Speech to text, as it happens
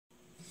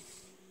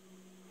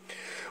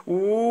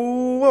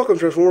Welcome,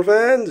 Transformer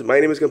fans. My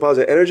name is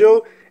Composite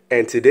Enerjoe,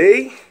 and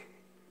today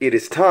it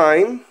is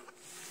time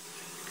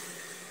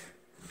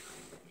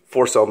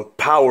for some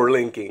power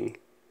linking.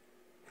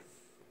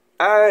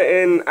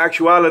 In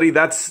actuality,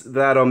 that's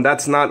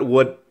not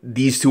what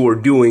these two are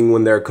doing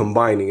when they're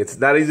combining. It's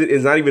not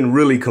even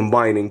really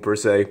combining per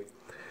se.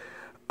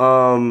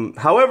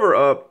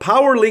 However,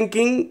 power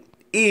linking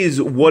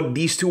is what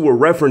these two were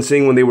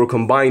referencing when they were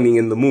combining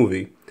in the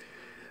movie.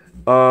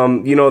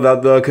 You know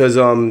that because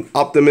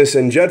Optimus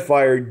and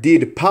Jetfire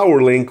did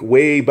power link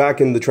way back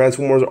in the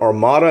Transformers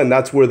Armada, and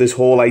that's where this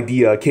whole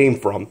idea came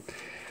from.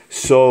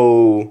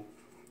 So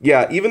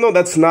yeah, even though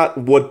that's not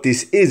what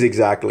this is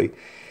exactly,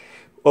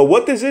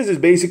 what this is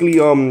basically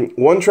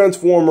one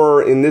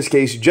Transformer, in this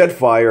case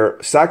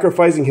Jetfire,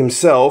 sacrificing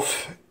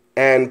himself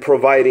and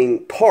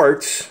providing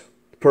parts,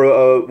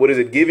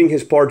 giving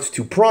his parts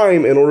to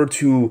Prime in order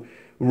to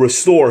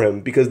restore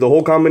him, because the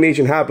whole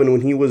combination happened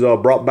when he was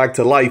brought back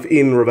to life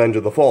in Revenge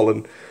of the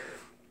Fallen.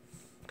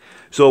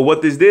 So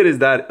what this did is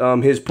that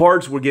his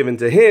parts were given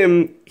to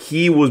him,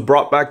 he was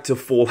brought back to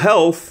full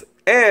health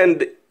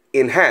and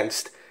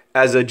enhanced.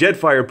 As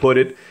Jetfire put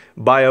it,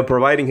 by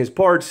providing his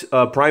parts,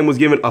 Prime was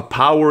given a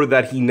power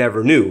that he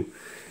never knew,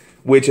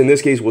 which in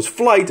this case was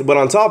flight, but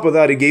on top of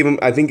that it gave him,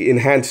 I think,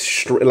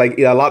 enhanced, like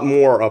a lot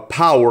more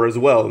power as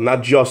well,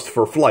 not just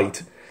for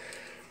flight.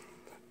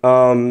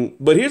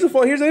 But here's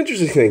an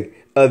interesting thing.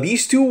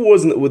 These two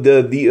was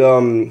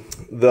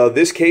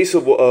this case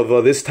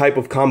of this type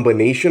of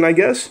combination, I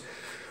guess,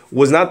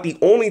 was not the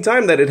only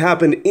time that it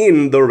happened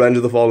in the Revenge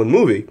of the Fallen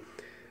movie.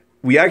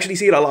 We actually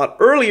see it a lot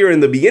earlier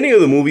in the beginning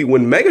of the movie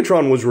when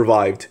Megatron was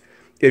revived.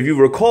 If you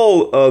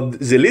recall,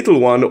 the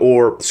little one,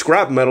 or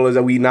scrap metal as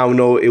we now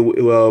know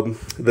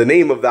the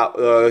name of that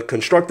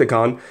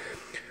Constructicon,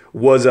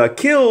 was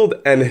killed,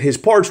 and his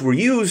parts were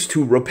used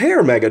to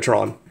repair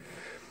Megatron.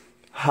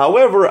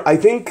 However, I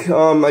think,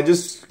 I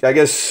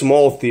guess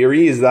small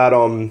theory is that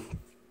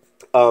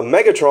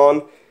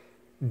Megatron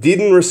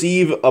didn't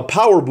receive a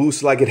power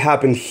boost like it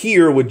happened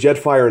here with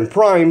Jetfire and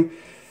Prime,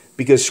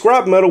 because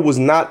scrap metal was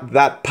not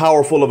that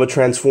powerful of a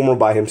Transformer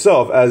by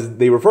himself. As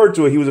they referred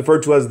to it, he was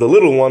referred to as the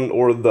little one,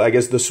 or I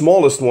guess the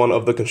smallest one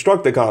of the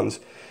Constructicons.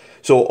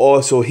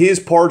 So his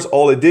parts,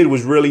 all it did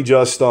was really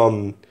just,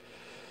 I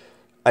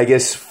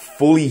guess,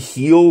 fully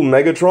heal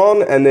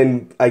Megatron, and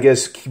then I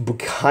guess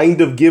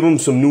kind of give him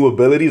some new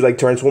abilities like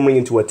transforming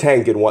into a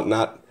tank and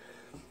whatnot.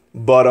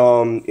 But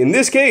in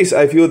this case,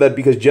 I feel that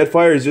because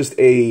Jetfire is just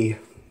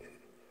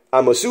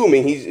I'm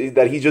assuming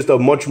he's just a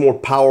much more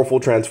powerful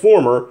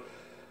Transformer.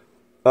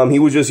 He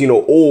was just,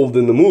 old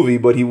in the movie,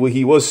 but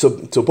he was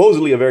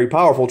supposedly a very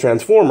powerful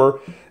Transformer,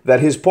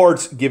 that his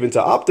parts given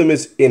to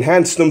Optimus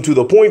enhanced him to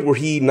the point where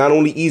he not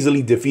only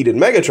easily defeated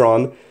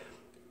Megatron,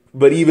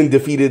 but even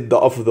defeated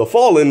the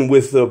Fallen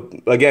with a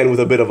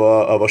bit of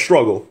a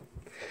struggle.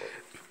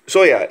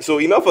 So yeah, so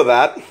enough of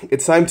that.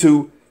 It's time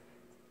to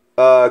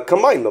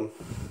combine them,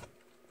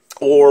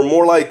 or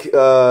more like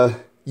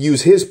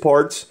use his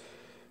parts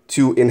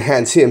to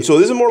enhance him. So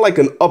this is more like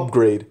an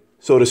upgrade,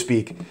 so to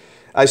speak.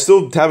 I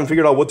still haven't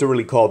figured out what to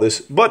really call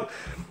this, but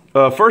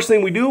first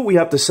thing we do, we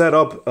have to set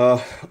up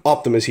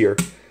Optimus here.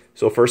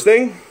 So first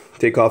thing,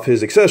 take off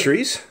his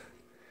accessories.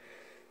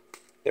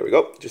 There we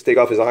go. Just take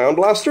off his ion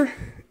blaster.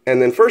 And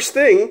then first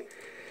thing,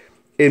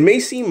 it may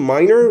seem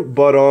minor,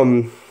 but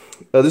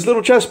this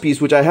little chest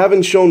piece, which I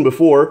haven't shown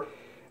before,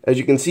 as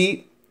you can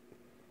see,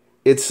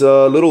 it's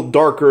a little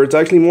darker. It's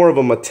actually more of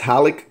a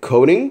metallic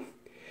coating.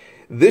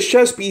 This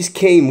chest piece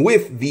came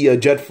with the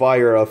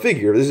Jetfire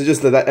figure. This is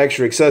just that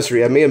extra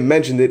accessory. I may have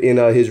mentioned it in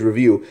his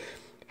review.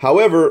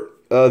 However,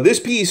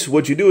 this piece,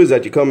 what you do is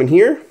that you come in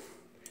here,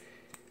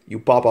 you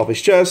pop off his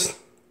chest,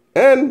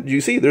 and you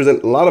see there's a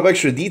lot of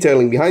extra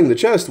detailing behind the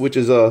chest, which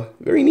is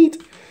very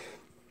neat.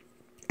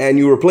 And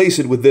you replace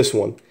it with this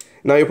one.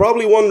 Now you're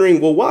probably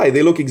wondering, well, why?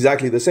 They look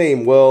exactly the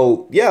same.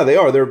 Well, yeah, they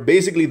are. They're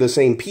basically the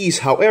same piece.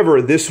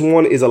 However, this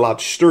one is a lot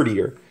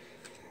sturdier.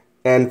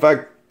 And in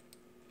fact,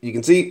 you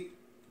can see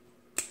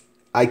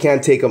I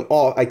can't take them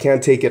off. I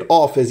can't take it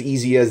off as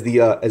easy as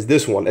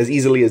as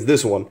easily as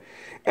this one.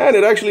 And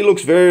it actually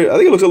looks I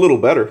think it looks a little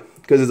better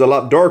because it's a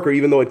lot darker,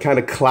 even though it kind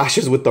of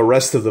clashes with the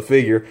rest of the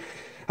figure.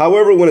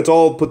 However, when it's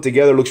all put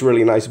together, it looks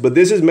really nice. But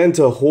this is meant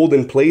to hold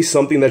in place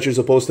something that you're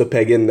supposed to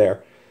peg in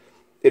there.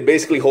 It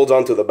basically holds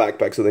onto the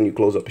backpack, so then you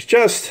close up his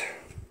chest.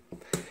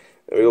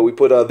 There we go. We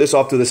put this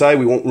off to the side.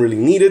 We won't really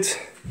need it.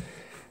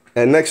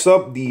 And next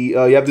up, you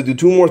have to do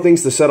two more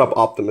things to set up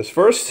Optimus.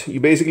 First, you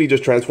basically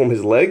just transform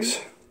his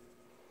legs.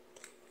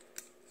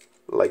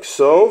 Like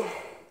so.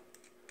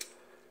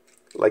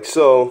 Like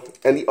so.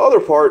 And the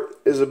other part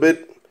is a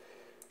bit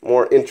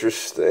more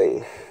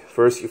interesting.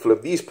 First, you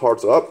flip these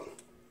parts up.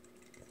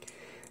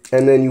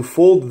 And then you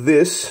fold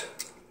this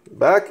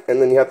back,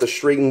 and then you have to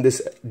straighten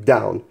this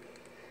down.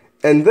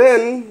 And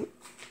then,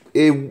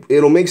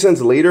 it'll make sense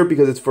later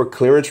because it's for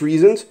clearance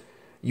reasons.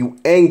 You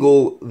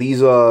angle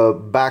these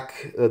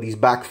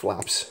back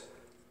flaps.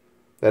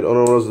 I don't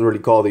know what to really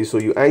call these. So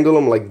you angle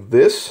them like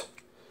this.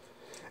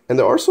 And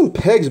there are some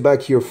pegs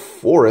back here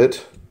for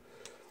it.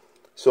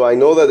 So I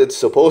know that it's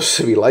supposed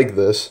to be like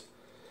this.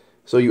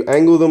 So you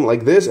angle them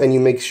like this and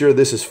you make sure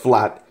this is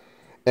flat.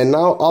 And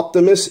now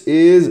Optimus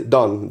is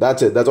done.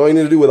 That's it. That's all you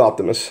need to do with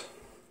Optimus.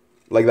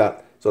 Like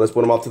that. So let's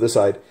put him off to the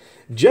side.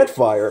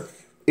 Jetfire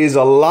is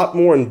a lot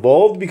more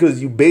involved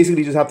because you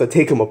basically just have to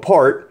take him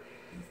apart,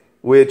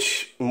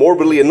 which,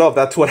 morbidly enough,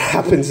 that's what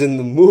happens in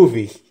the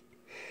movie.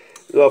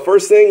 So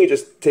first thing, you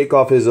just take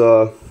off his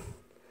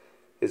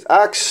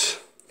axe,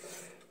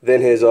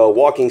 then his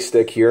walking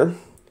stick here.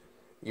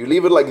 You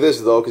leave it like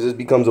this though, because this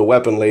becomes a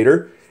weapon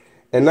later.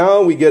 And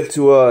now we get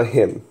to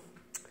him.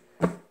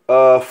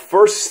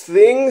 First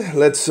thing,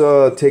 let's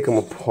take him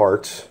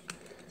apart.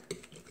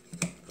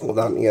 Hold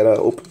on, you gotta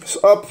open this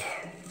up.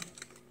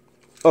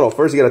 Oh no,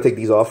 first you gotta take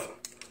these off.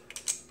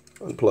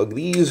 Unplug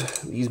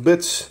these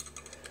bits.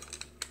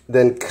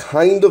 Then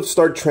kind of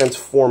start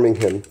transforming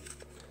him.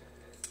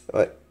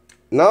 Alright,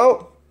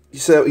 now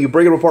you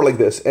break it apart like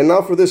this. And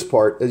now for this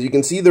part, as you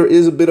can see, there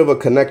is a bit of a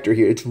connector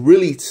here. It's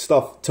really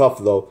tough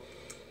though.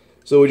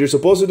 So what you're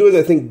supposed to do is,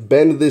 I think,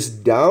 bend this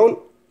down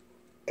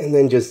and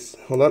then just,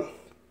 hold on.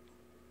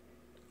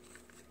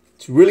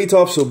 It's really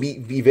tough, so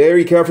be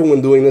very careful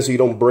when doing this so you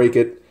don't break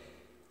it.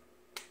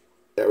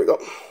 There we go.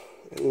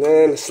 And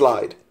then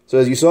slide. So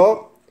as you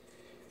saw,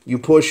 you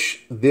push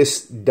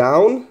this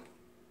down,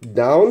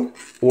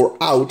 or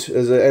out,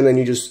 and then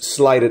you just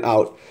slide it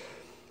out.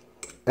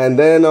 And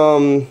then,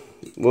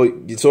 well,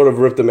 you sort of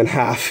rip them in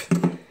half.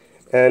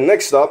 And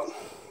next up,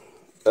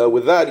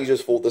 with that, you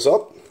just fold this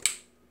up.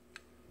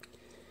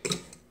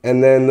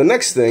 And then the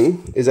next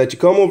thing is that you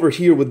come over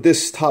here with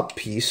this top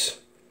piece,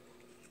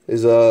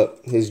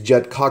 his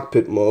jet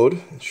cockpit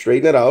mode,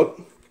 straighten it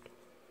out.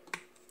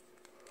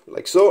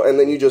 Like so, and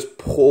then you just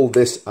pull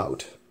this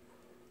out.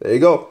 There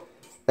you go.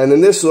 And then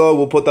this,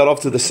 we'll put that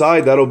off to the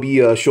side. That'll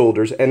be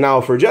shoulders. And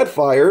now for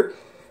Jetfire,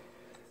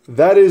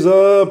 that is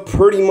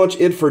pretty much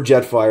it for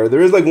Jetfire.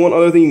 There is like one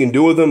other thing you can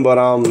do with him, but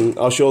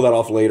I'll show that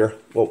off later.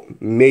 Well,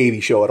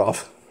 maybe show it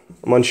off.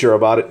 I'm unsure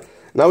about it.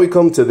 Now we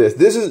come to this.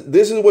 This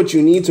is what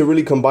you need to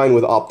really combine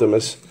with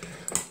Optimus.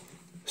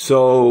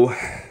 So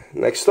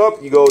next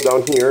up, you go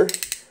down here.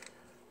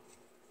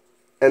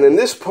 And then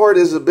this part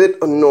is a bit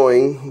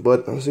annoying,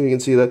 but I see you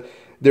can see that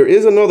there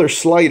is another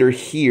slider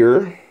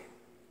here.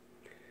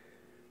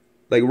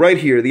 Like right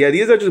here. The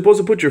idea is that you're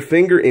supposed to put your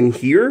finger in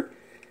here,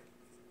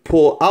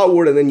 pull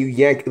outward, and then you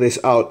yank this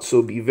out.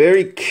 So be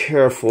very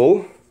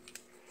careful.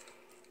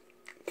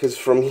 Because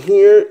from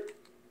here,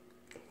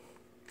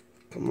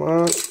 come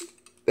on,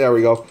 there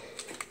we go.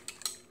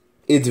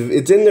 It's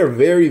in there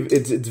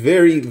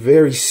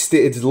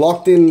it's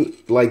locked in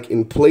like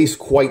in place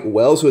quite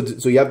well, so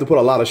you have to put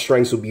a lot of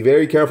strength, so be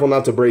very careful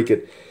not to break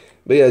it.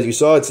 But yeah, as you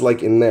saw, it's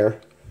like in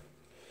there.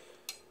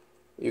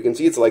 You can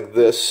see it's like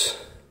this.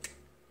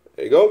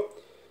 There you go.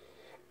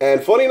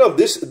 And funny enough,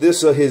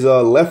 his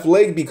left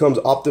leg becomes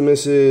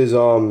Optimus's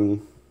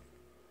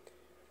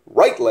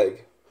right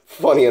leg.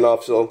 Funny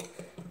enough, so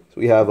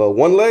we have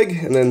one leg,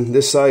 and then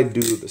this side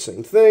do the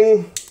same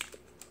thing.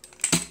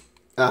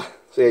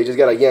 So yeah, you just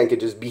gotta yank it.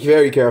 Just be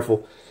very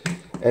careful.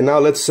 And now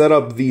let's set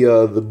up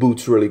the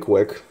boots really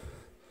quick.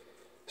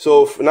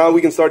 So now we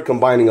can start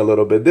combining a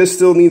little bit. This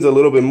still needs a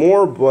little bit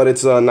more, but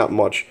it's not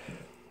much.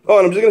 Oh,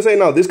 and I'm just gonna say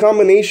now, this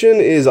combination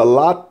is a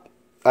lot,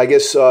 I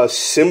guess,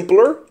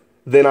 simpler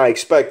than I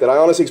expected. I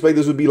honestly expect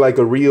this would be like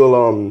a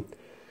real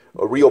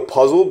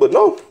puzzle, but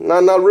no,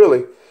 not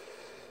really.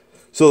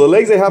 So the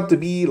legs, they have to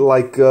be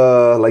like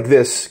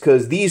this,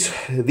 because these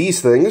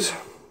things,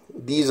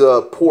 these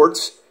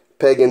ports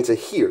peg into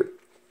here.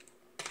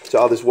 So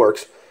how this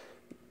works: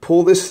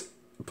 pull this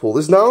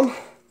down,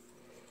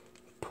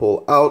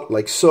 pull out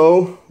like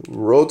so,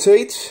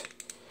 rotate,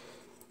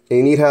 and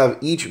you need to have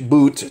each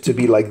boot to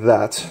be like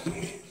that.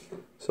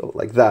 So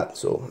like that.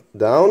 So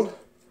down.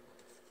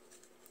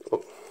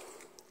 Oh,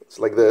 it's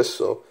like this.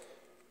 So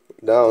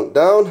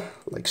down,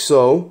 like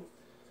so,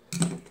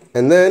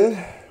 and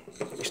then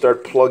you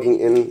start plugging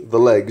in the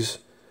legs.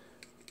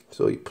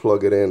 So you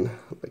plug it in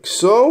like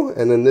so,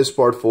 and then this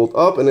part fold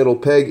up, and it'll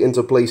peg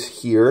into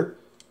place here.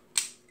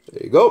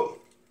 There you go.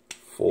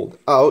 Fold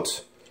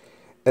out.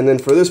 And then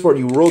for this part,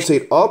 you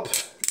rotate up,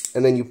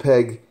 and then you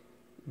peg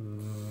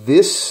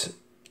this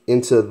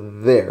into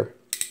there.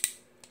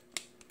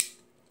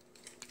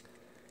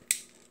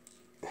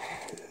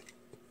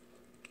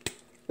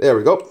 There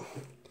we go.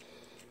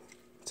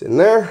 It's in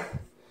there.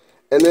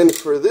 And then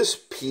for this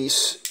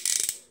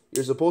piece,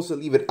 you're supposed to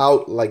leave it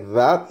out like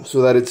that,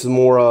 so that it's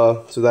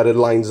more, so that it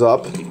lines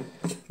up.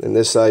 And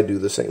this side, do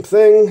the same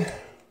thing.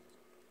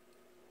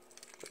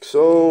 Like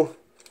so.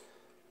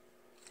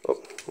 Oh,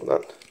 hold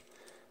on.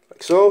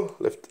 Like so.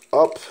 Lift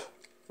up.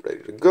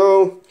 Ready to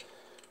go.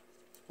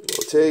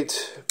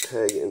 Rotate.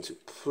 Peg into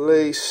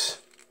place.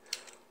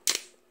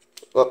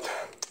 Up.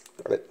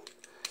 Darn it.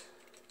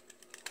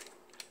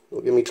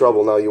 Don't give me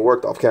trouble now. You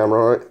worked off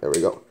camera, alright? There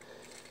we go.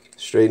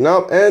 Straighten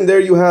up. And there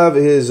you have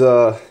his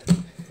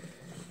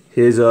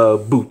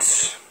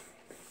boots.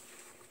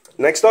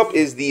 Next up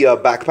is the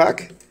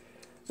backpack,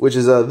 which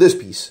is this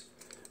piece.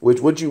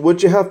 What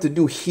you have to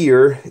do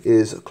here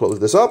is close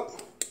this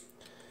up,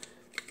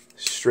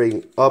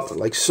 straighten up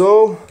like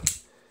so.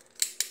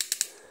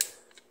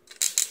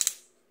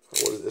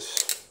 What is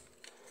this?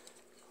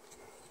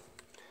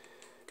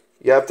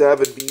 You have to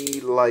have it be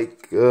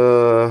like,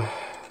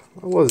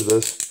 what was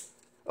this?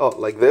 Oh,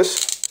 like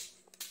this.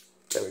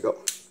 There we go.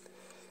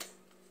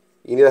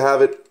 You need to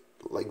have it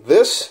like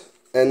this,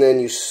 and then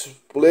you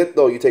split,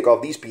 you take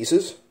off these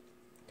pieces,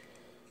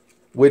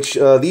 which,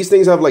 these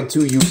things have like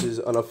two uses,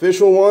 an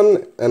official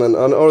one, and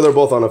or they're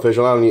both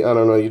unofficial, I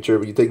don't know, you're sure,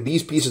 but you take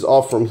these pieces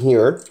off from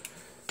here,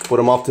 put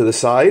them off to the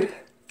side,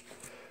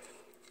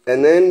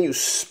 and then you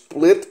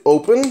split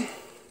open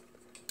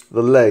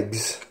the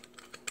legs.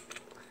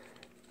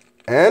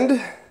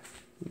 And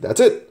that's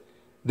it.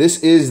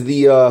 This is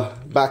the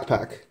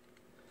backpack.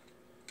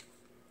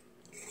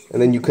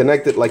 And then you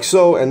connect it like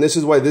so, and this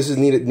is why this is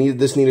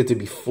this needed to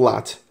be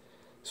flat.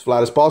 As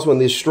flat as possible,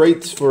 and this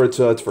straight for it's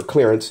for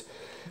clearance.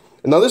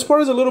 And now this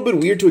part is a little bit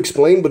weird to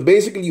explain, but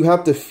basically you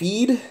have to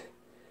feed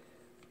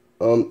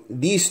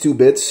these two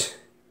bits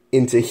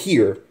into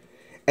here.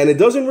 And it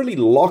doesn't really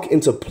lock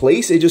into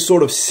place, it just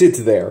sort of sits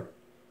there.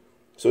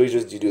 So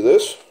you do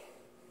this.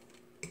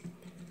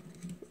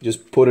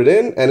 Just put it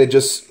in, and it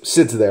just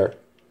sits there.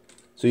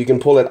 So you can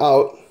pull it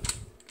out,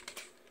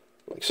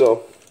 like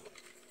so.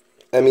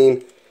 I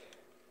mean,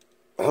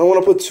 I don't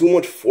want to put too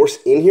much force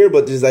in here,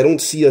 but I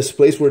don't see a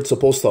place where it's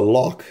supposed to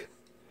lock.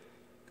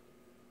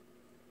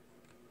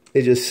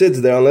 It just sits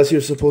there, unless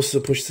you're supposed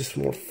to push this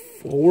more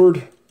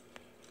forward.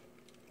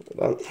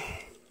 Hold on.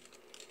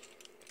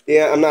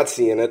 Yeah, I'm not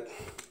seeing it.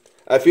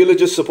 I feel it's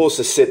just supposed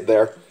to sit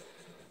there.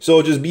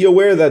 So just be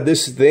aware that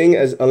this thing,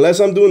 unless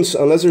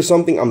there's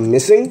something I'm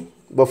missing,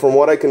 but from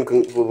what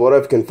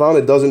I've found,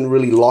 it doesn't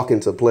really lock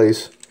into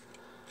place.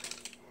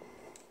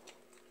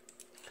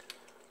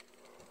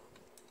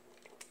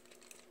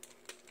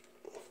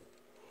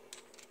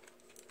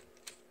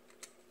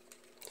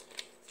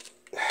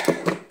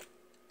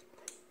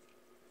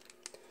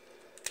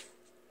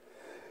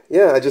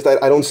 Yeah,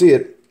 I don't see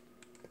it.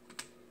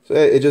 So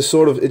it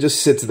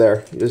just sits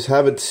there. You just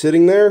have it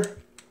sitting there,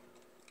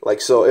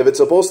 like so. If it's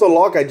supposed to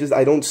lock,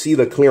 I don't see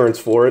the clearance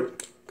for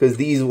it, because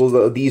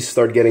these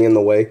start getting in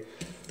the way.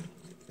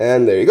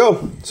 And there you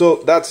go. So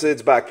that's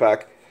its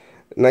backpack.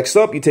 Next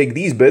up, you take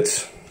these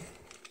bits.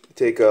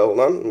 Hold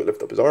on, let me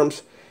lift up his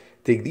arms.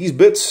 Take these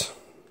bits,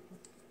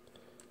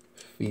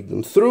 feed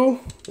them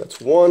through.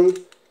 That's one.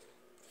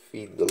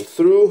 Feed them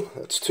through.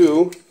 That's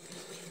two.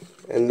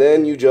 And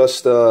then you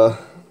just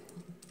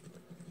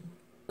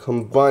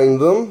combine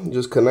them,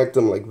 just connect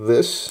them like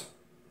this,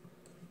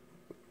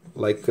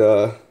 like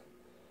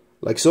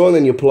so, and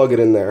then you plug it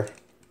in there.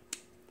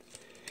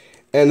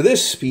 And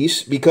this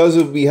piece, because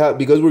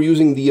we're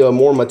using the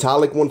more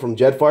metallic one from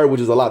Jetfire,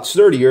 which is a lot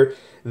sturdier,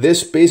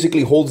 this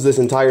basically holds this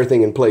entire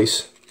thing in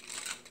place.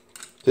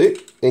 See,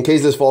 in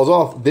case this falls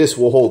off, this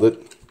will hold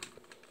it.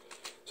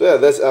 So yeah,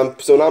 that's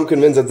so now I'm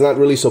convinced it's not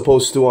really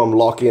supposed to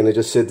lock in; it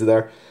just sits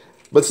there.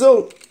 But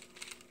still,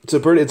 it's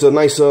a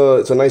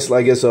nice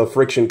I guess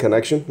friction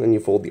connection. And you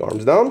fold the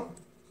arms down.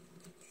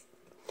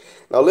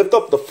 Now lift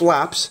up the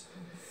flaps,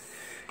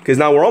 because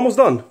now we're almost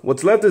done.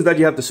 What's left is that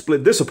you have to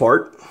split this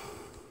apart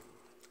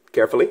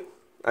carefully.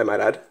 I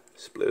might add,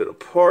 split it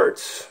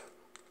apart.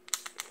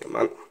 Come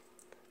on,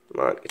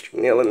 get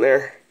your nail in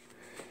there.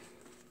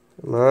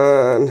 Come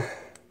on,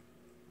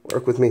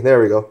 work with me.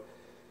 There we go.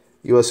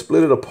 You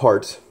split it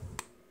apart,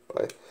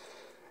 right?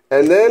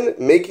 And then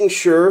making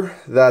sure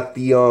that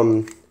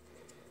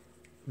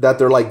that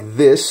they're like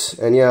this,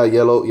 and yeah,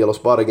 yellow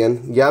spot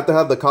again. You have to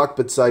have the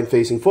cockpit side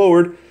facing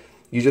forward.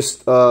 You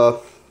just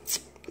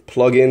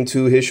plug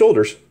into his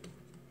shoulders.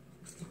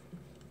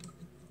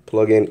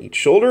 Plug in each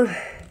shoulder.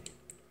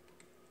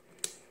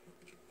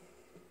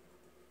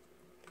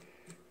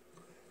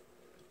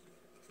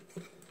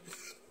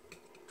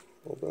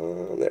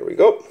 Hold on, there we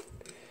go.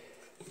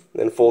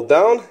 Then fold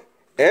down,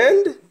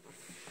 and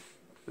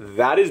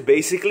that is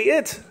basically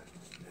it.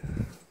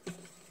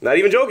 Not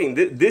even joking,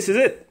 this is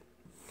it.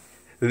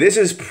 This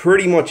is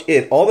pretty much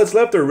it. All that's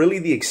left are really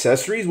the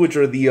accessories, which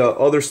are the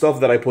other stuff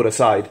that I put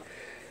aside.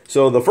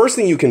 So the first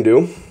thing you can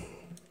do,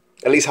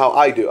 at least how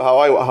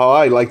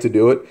I like to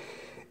do it,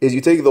 is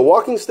you take the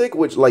walking stick,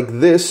 which like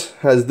this,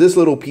 has this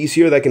little piece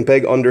here that can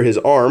peg under his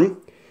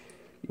arm.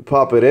 You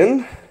pop it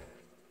in.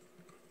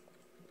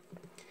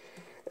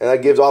 And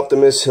that gives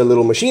Optimus a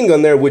little machine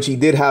gun there, which he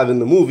did have in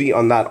the movie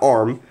on that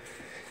arm.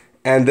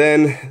 And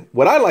then,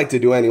 what I like to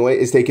do anyway,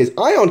 is take his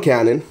ion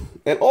cannon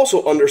and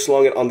also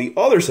underslung it on the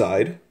other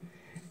side.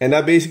 And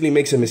that basically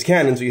makes him his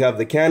cannon, so you have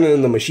the cannon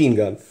and the machine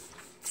gun.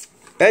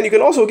 And you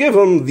can also give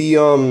him the,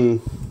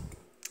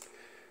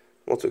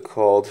 what's it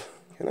called?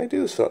 Can I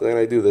do this? Can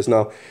I do this?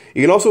 No.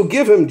 You can also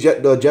give him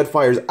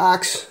Jetfire's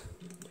axe.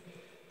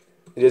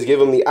 You just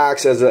give him the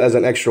axe as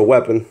an extra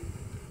weapon.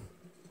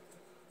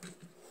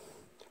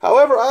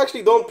 However, I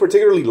actually don't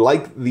particularly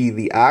like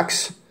the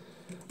axe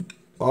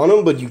on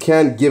him, but you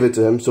can give it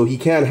to him, so he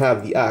can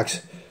have the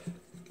axe.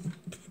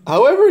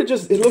 However,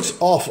 it looks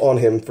off on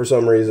him for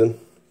some reason.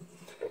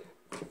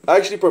 I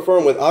actually prefer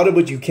him without it,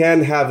 but you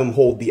can have him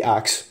hold the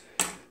axe.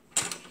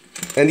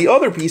 And the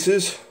other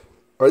pieces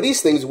are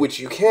these things which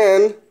you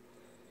can,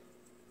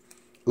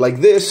 like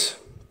this,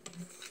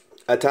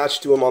 attach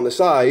to him on the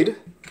side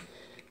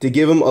to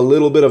give him a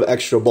little bit of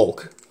extra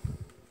bulk.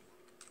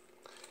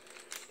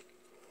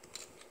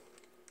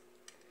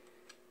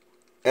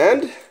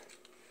 And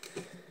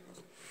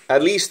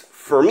at least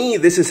for me,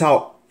 this is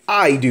how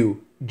I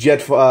do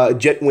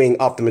Jetwing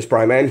Optimus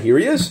Prime. And here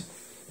he is.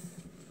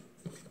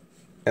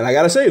 And I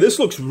gotta say, this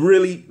looks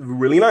really,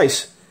 really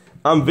nice.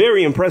 I'm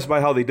very impressed by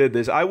how they did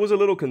this. I was a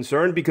little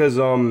concerned because,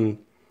 I don't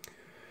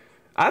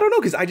know,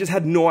 because I just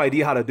had no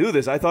idea how to do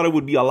this. I thought it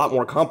would be a lot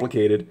more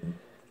complicated.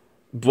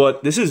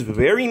 But this is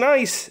very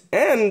nice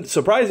and,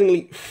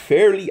 surprisingly,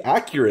 fairly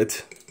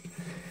accurate.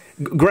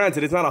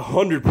 Granted, it's not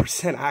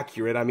 100%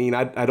 accurate. I mean,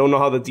 I don't know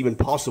how that's even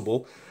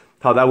possible.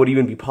 How that would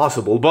even be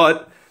possible.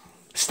 But,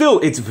 still,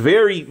 it's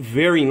very,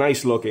 very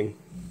nice looking.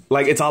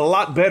 Like, it's a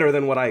lot better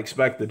than what I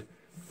expected.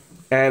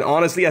 And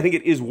honestly, I think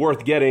it is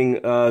worth getting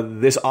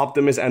this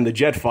Optimus and the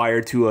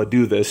Jetfire to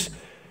do this.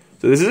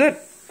 So this is it.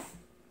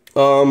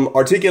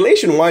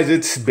 Articulation-wise,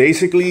 it's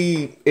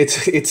basically,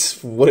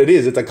 it's what it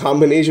is. It's a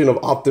combination of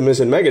Optimus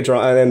and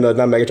Megatron, and not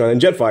Megatron,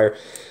 and Jetfire.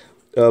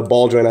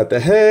 Ball joint at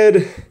the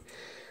head.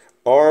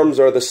 Arms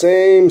are the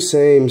same.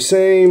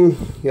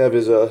 You have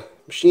his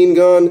machine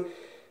gun,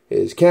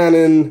 his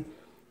cannon.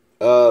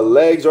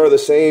 Legs are the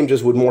same,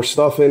 just with more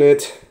stuff in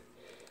it.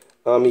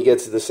 He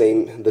gets the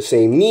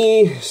same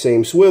knee,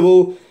 same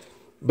swivel,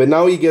 but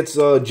now he gets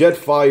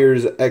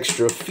Jetfire's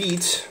extra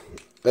feet.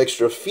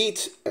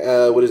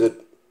 What is it?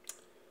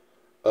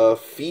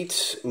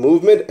 Feet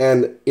movement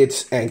and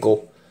its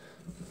ankle.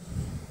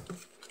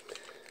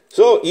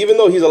 So even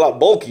though he's a lot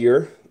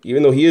bulkier,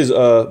 even though he is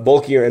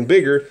bulkier and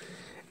bigger,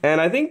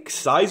 and I think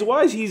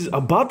size-wise he's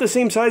about the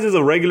same size as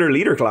a regular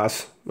leader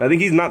class. I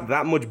think he's not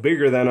that much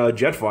bigger than a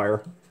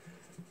Jetfire.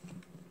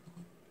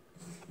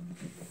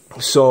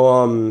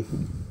 So,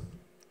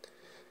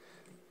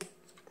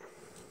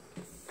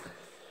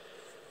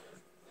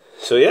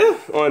 so yeah,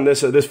 oh, and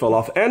this fell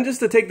off. And just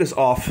to take this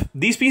off,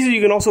 these pieces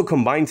you can also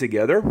combine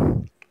together.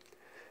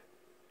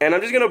 And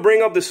I'm just going to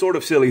bring up this sort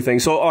of silly thing.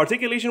 So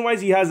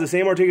articulation-wise, he has the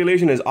same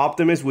articulation as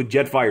Optimus with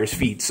Jetfire's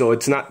feet. So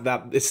it's not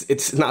that,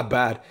 it's not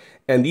bad.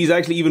 And these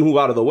actually even move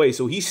out of the way.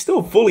 So he's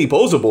still fully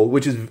posable,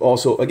 which is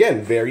also,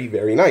 again, very,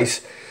 very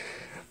nice.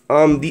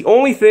 The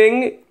only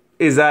thing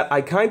is that I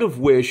kind of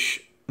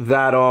wish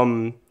that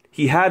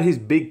he had his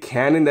big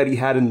cannon that he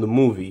had in the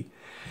movie.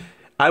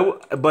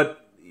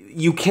 But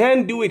you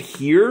can do it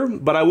here,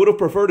 but I would have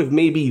preferred if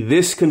maybe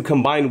this can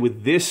combine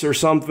with this or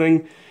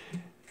something,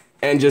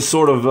 and just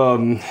sort of,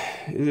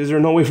 is there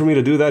no way for me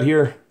to do that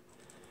here?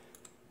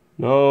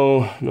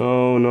 No.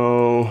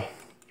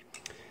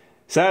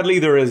 Sadly,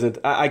 there isn't.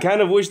 I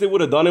kind of wish they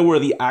would have done it where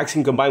the axe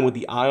can combine with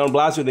the ion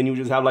blaster, then you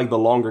just have like the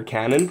longer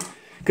cannon.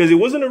 Because it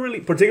wasn't a really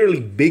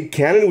particularly big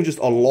cannon, it was just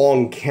a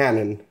long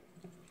cannon.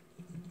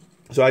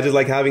 So I just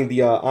like having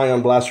the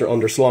ion blaster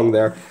underslung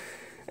there.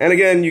 And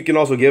again, you can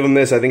also give him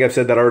this. I think I've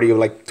said that already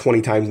like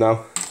 20 times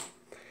now.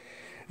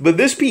 But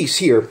this piece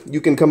here, you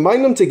can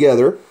combine them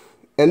together,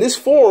 and this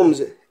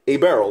forms a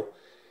barrel.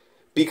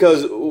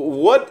 Because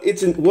what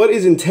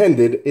is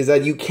intended is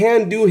that you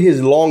can do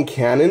his long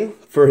cannon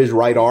for his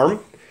right arm,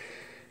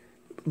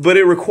 but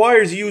it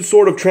requires you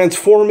sort of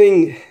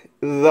transforming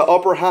the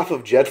upper half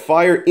of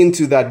Jetfire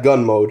into that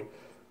gun mode.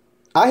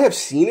 I have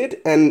seen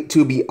it, and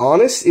to be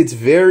honest, it's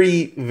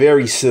very,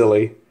 very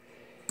silly.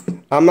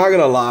 I'm not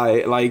gonna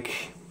lie, like,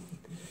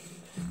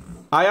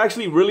 I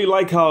actually really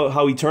like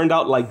how he turned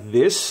out like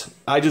this.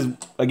 I just,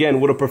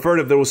 again, would have preferred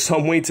if there was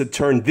some way to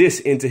turn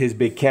this into his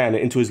big cannon,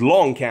 into his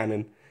long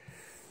cannon.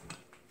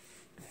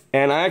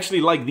 And I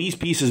actually like these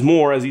pieces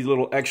more as these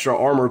little extra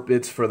armor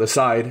bits for the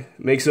side.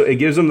 It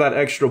gives them that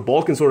extra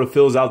bulk and sort of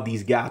fills out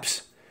these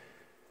gaps.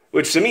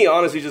 Which to me,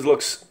 honestly, just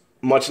looks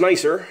much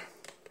nicer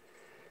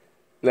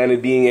than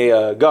it being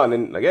a gun.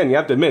 And again, you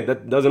have to admit,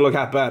 that doesn't look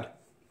half bad.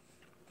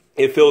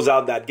 It fills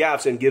out that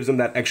gaps and gives them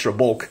that extra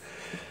bulk.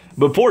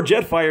 But poor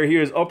Jetfire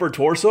here, his upper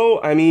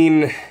torso, I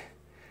mean,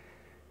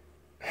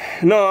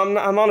 no,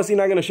 I'm honestly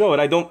not gonna show it.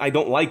 I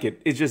don't like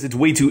it. It's just, it's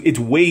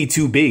way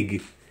too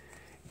big.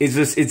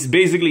 It's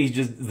basically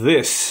just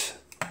this.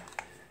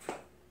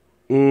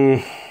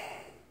 Do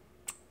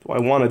I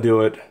want to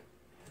do it?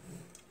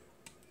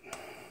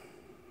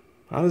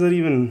 How does that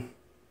even...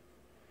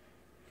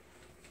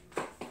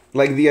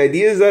 Like, the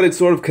idea is that it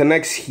sort of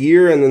connects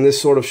here, and then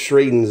this sort of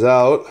straightens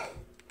out.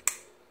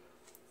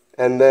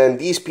 And then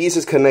these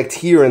pieces connect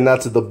here, and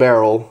that's the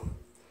barrel.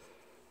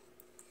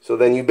 So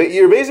then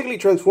you're basically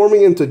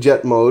transforming into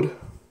jet mode.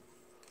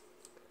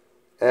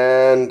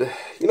 And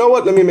you know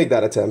what? Let me make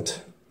that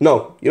attempt.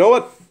 No, you know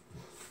what?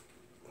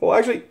 Well,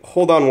 actually,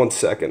 hold on one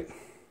second.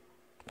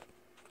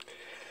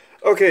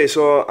 Okay,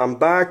 so I'm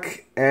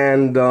back,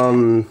 and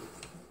hold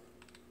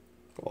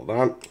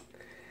on.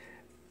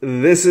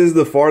 This is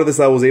the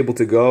farthest I was able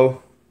to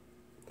go.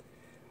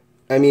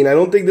 I mean, I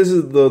don't think this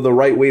is the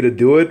right way to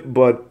do it,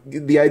 but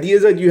the idea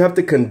is that you have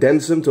to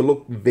condense them to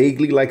look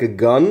vaguely like a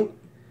gun.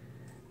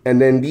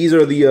 And then these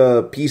are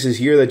the pieces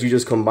here that you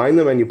just combine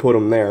them and you put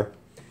them there.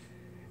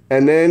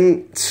 And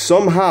then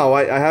somehow,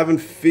 I haven't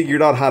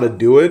figured out how to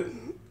do it,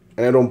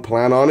 and I don't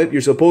plan on it.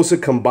 You're supposed to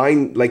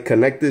combine, like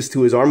connect this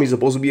to his arm. He's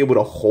supposed to be able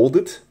to hold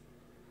it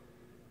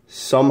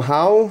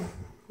somehow.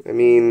 I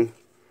mean,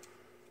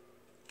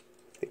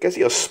 I guess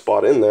he has a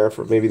spot in there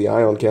for maybe the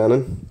ion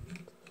cannon.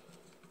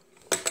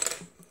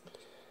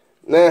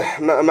 Nah,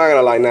 I'm not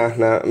gonna lie. Nah,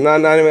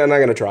 I'm not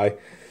gonna try.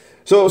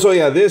 So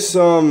yeah, this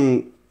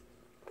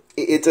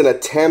it's an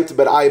attempt,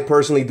 but I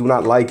personally do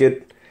not like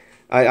it.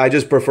 I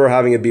just prefer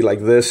having it be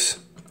like this.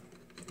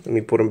 Let me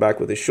put him back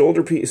with his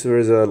shoulder piece.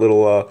 There's a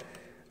little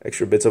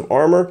extra bits of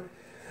armor.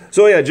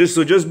 So yeah,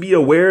 just be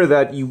aware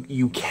that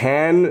you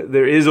can.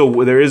 There is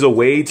a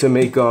way to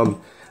make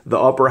the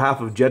upper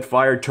half of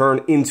Jetfire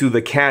turn into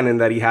the cannon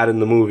that he had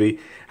in the movie.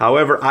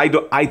 However,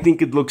 I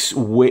think it looks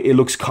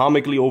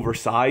comically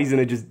oversized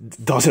and it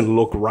just doesn't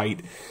look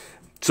right.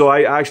 So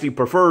I actually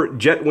prefer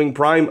Jetwing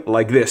Prime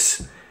like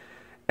this.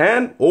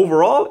 And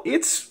overall,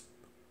 it's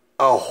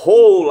a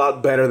whole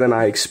lot better than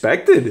I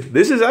expected.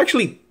 This is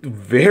actually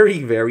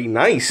very, very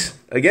nice.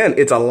 Again,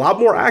 it's a lot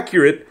more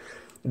accurate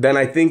than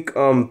I think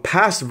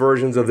past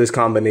versions of this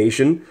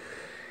combination.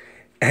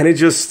 And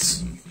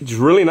it's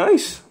really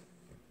nice.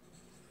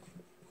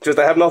 Just,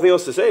 I have nothing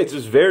else to say. It's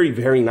just very,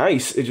 very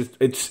nice.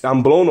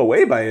 I'm blown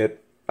away by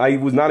it. I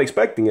was not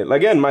expecting it.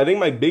 Again, I think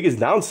my biggest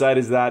downside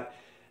is that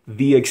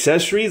the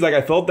accessories, like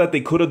I felt that they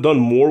could have done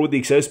more with the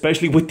accessories,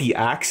 especially with the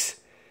axe.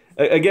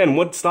 Again,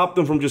 what stopped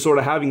them from just sort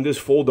of having this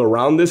fold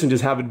around this and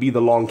just have it be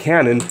the long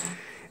cannon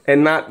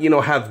and not, you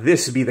know, have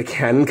this be the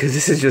cannon, because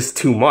this is just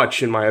too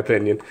much in my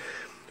opinion.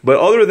 But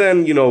other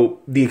than, you know,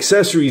 the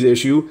accessories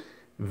issue,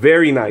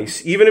 very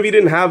nice. Even if he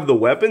didn't have the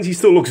weapons, he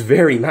still looks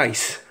very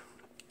nice.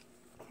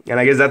 And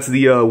I guess that's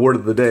the word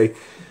of the day.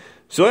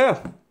 So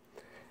yeah,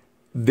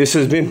 this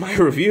has been my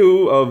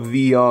review of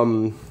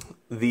what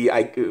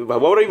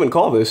would I even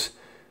call this?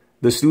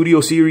 The Studio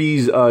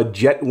Series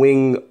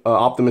Jetwing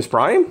Optimus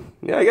Prime.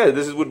 Yeah, I guess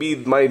this would be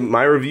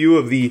my review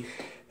of the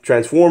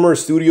Transformer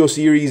Studio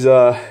Series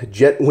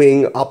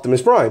Jetwing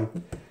Optimus Prime,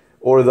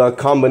 or the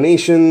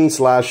combination /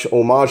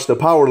 homage to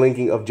power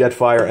linking of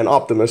Jetfire and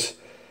Optimus.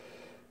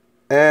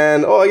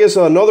 And I guess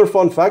another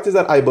fun fact is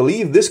that I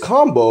believe this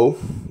combo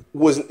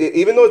was,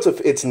 even though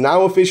it's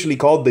now officially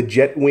called the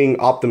Jetwing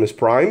Optimus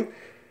Prime,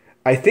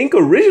 I think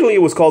originally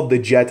it was called the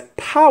Jet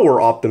Power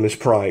Optimus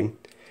Prime.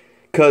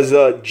 Because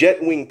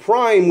Jetwing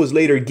Prime was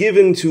later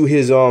given to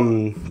his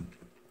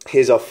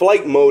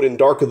flight mode in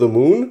Dark of the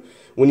Moon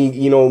when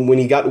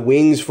he got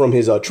wings from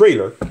his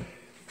trailer.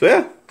 So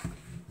yeah,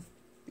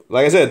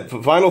 like I said,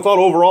 final thought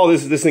overall,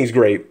 this thing's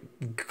great.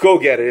 Go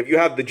get it. If you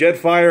have the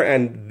Jetfire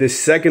and this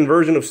second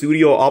version of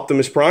Studio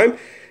Optimus Prime,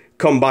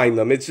 combine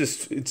them.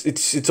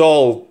 It's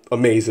all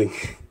amazing.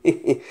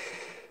 So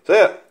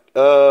yeah,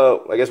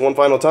 I guess one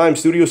final time,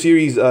 Studio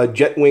Series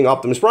Jetwing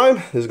Optimus Prime.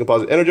 This is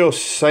Composite Enerjoe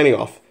signing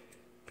off.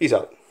 Peace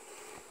out.